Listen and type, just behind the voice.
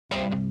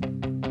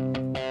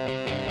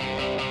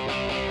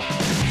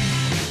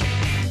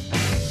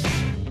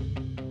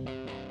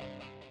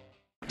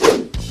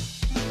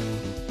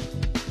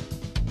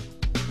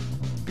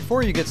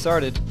Before you get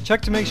started,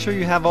 check to make sure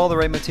you have all the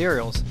right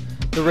materials: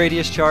 the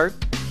radius chart,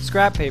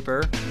 scrap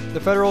paper, the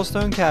Federal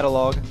Stone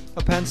catalog,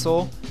 a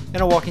pencil,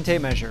 and a walking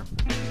tape measure.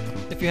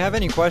 If you have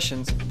any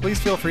questions, please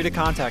feel free to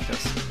contact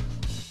us.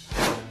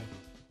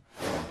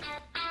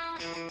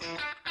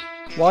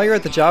 While you're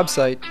at the job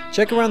site,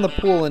 check around the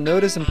pool and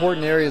notice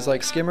important areas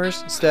like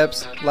skimmers,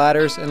 steps,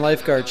 ladders, and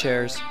lifeguard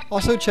chairs.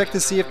 Also check to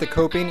see if the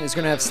coping is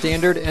going to have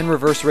standard and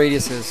reverse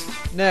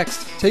radiuses.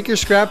 Next, take your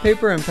scrap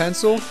paper and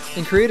pencil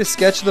and create a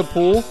sketch of the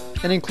pool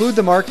and include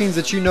the markings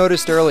that you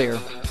noticed earlier.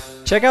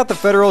 Check out the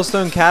Federal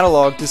Stone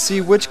catalog to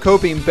see which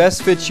coping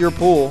best fits your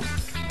pool,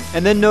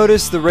 and then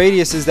notice the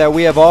radiuses that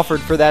we have offered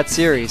for that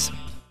series.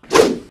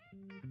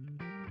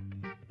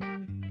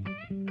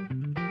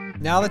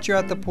 Now that you're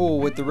at the pool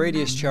with the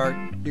radius chart,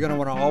 you're going to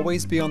want to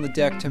always be on the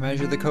deck to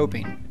measure the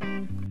coping.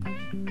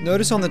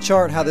 Notice on the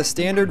chart how the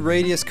standard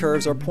radius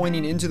curves are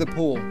pointing into the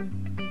pool.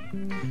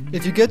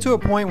 If you get to a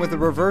point with a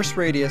reverse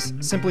radius,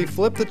 simply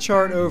flip the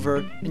chart over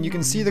and you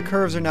can see the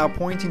curves are now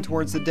pointing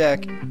towards the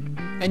deck,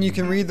 and you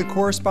can read the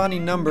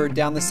corresponding number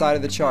down the side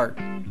of the chart.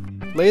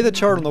 Lay the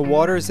chart on the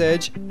water's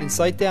edge and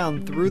sight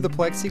down through the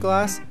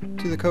plexiglass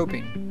to the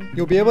coping.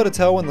 You'll be able to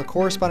tell when the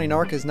corresponding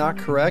arc is not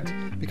correct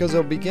because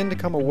it'll begin to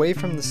come away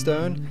from the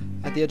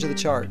stone at the edge of the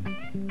chart.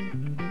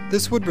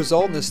 This would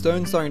result in the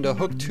stone starting to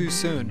hook too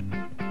soon.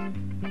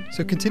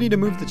 So continue to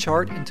move the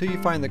chart until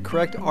you find the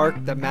correct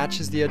arc that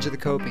matches the edge of the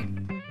coping.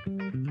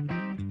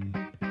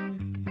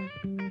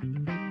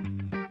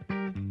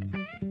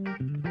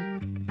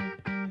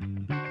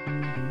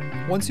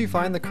 Once you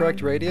find the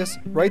correct radius,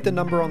 write the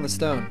number on the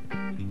stone.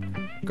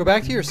 Go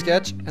back to your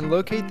sketch and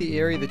locate the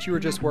area that you were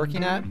just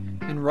working at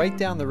and write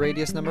down the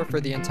radius number for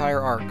the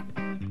entire arc.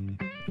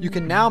 You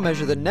can now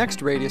measure the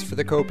next radius for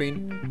the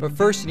coping, but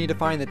first you need to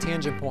find the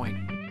tangent point.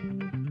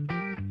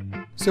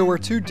 So where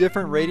two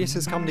different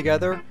radiuses come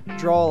together,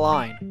 draw a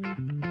line.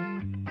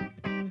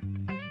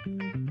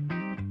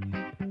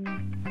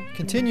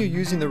 Continue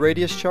using the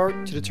radius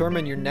chart to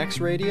determine your next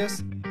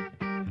radius,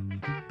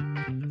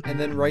 and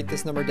then write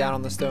this number down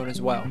on the stone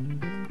as well.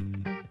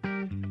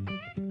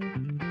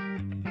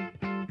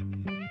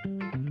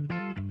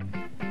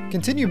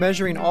 Continue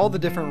measuring all the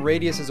different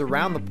radiuses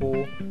around the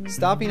pool,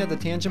 stopping at the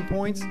tangent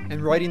points and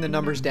writing the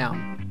numbers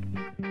down.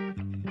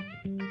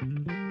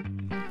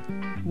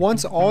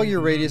 Once all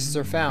your radiuses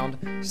are found,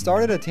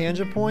 start at a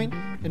tangent point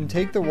and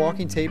take the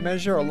walking tape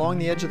measure along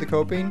the edge of the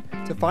coping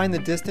to find the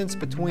distance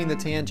between the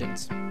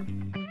tangents.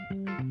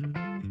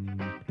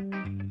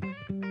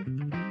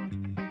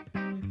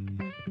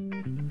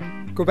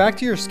 Go back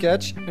to your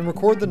sketch and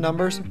record the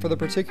numbers for the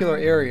particular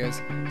areas,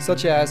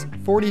 such as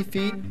 40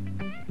 feet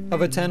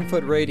of a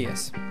 10-foot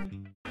radius.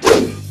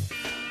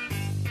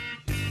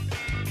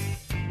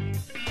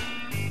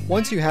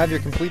 Once you have your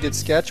completed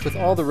sketch with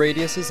all the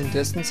radiuses and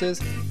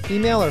distances,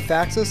 email or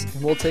fax us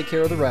and we'll take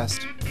care of the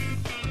rest.